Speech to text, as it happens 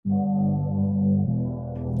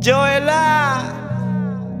Joela.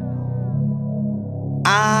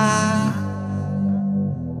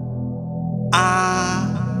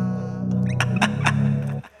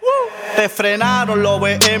 Te frenaron los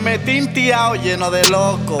BM tinteados llenos de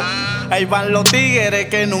locos. Ahí van los tigres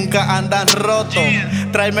que nunca andan rotos.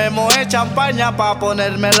 Tráeme moe champaña pa'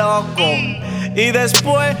 ponerme loco. Y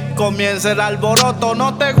después comienza el alboroto.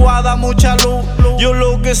 No te guarda mucha luz. You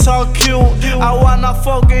look so cute. I wanna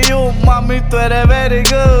fuck you. Mami, tú eres very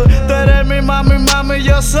good. Tú eres mi mami, mami.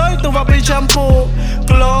 Yo soy tu papi champú.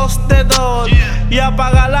 Close the door y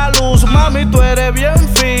apaga la luz. Mami, tú eres bien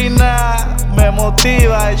fina. Me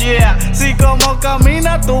motiva, yeah. Si como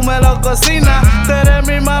camina, tú me lo cocinas. Tú eres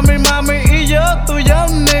mi mami, mami. Y yo tuya,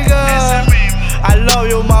 nigga. I love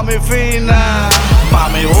you, mami fina.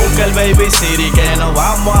 Mami, busca el Baby City que nos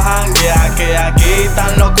vamos a janguear. Que aquí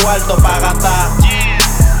están los cuartos pa' gastar.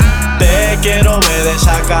 Te quiero ver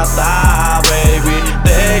desacatar, baby.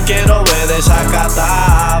 Te quiero ver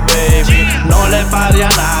desacatar, baby. No le pare a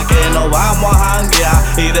nada que nos vamos a janguear.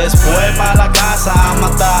 Y después pa' la casa a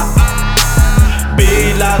matar.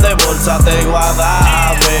 Pila de bolsa te guarda,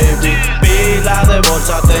 baby. Pila de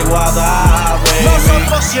bolsa te guarda, baby.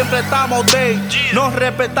 Nosotros siempre estamos day, nos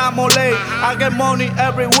respetamos ley. I get money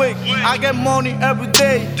every week, I get money every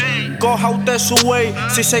day. Coja usted su way,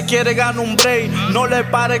 si se quiere gana un break. No le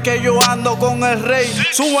pare que yo ando con el rey.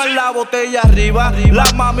 Suban la botella arriba,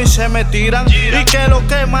 las mami se me tiran. Y que lo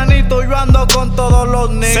que manito, yo ando con todos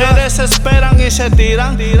los niggas. Se desesperan y se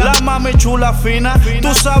tiran, la mami chula fina.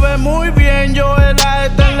 Tú sabes muy bien, yo era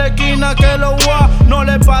esta en la esquina. Que lo guá, no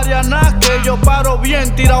le pare a nada. Que yo paro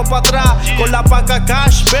bien tirado para atrás. Con la paca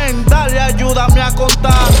cash, ven, dale, ayúdame a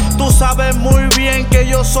contar. Tú sabes muy bien que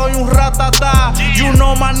yo soy un ratatá. You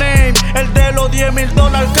know my name, el de los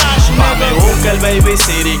 $10,000 cash. Mami, busca el Baby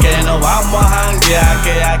City que nos vamos a janguear.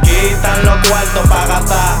 Que aquí están los cuartos para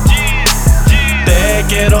gastar. Te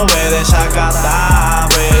quiero ver desacatar,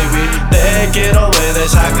 baby. Te quiero ver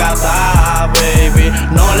desacatar, baby.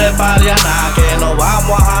 No le pare a nada que nos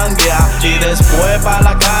vamos a janguear. Y después pa'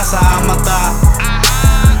 la casa a matar.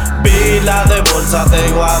 Pila de bolsa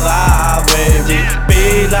te guarda, baby.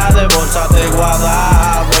 Pila de bolsa te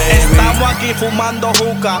guarda, baby. Estamos aquí fumando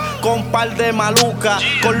juca con par de malucas.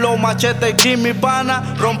 Con los machetes aquí mi pana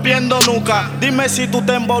rompiendo nuca. Dime si tú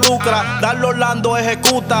te involucras. Darlo Orlando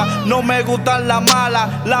ejecuta. No me gustan las malas,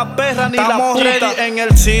 las perras ni la puta. Ready en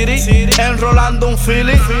el city, enrolando un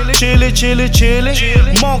Philly. Chili, chili, chili.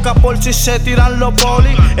 Moca por si se tiran los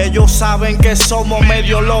polis. Ellos saben que somos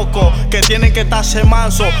medio locos, que tienen que estarse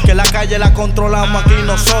mansos. Que la calle la controlamos aquí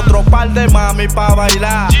nosotros. Par de mami pa'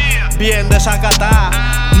 bailar, bien desacatar.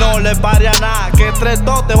 No le pare a nada, que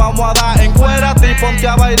 3-2 te vamos a dar. Encuérate y ponte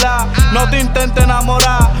a bailar. No te intentes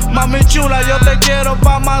enamorar. Mami chula, yo te quiero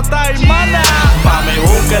pa' matar y mana. Mami,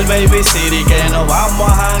 busca el Baby City que nos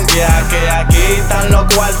vamos a janguear. Que aquí están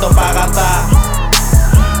los cuartos pa' gastar.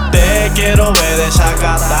 Te quiero ver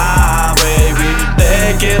desacatar, baby.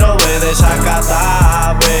 Te quiero ver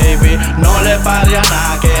desacatar, baby. No le pare a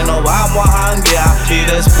nada que nos vamos a janguear. Y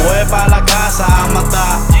después pa' la casa a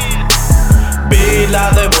matar.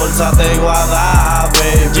 Pila de bolsa te guarda,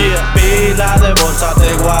 baby. Pila de bolsa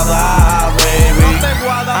te guarda, baby. No te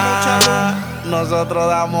guarda mucha luz. Nosotros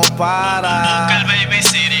damos para. Busca el Baby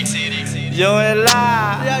City.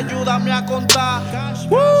 Joela, y ayúdame a contar.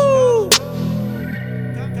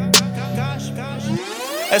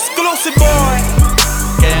 Exclusivo,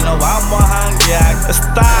 que nos vamos a janguear.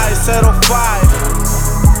 Style 05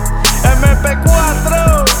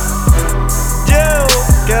 MP4. Yo,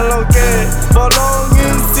 que lo que bolón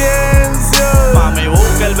incienso. Mami,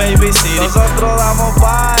 busca el Baby City. Nosotros damos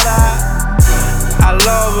para. I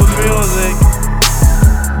love music.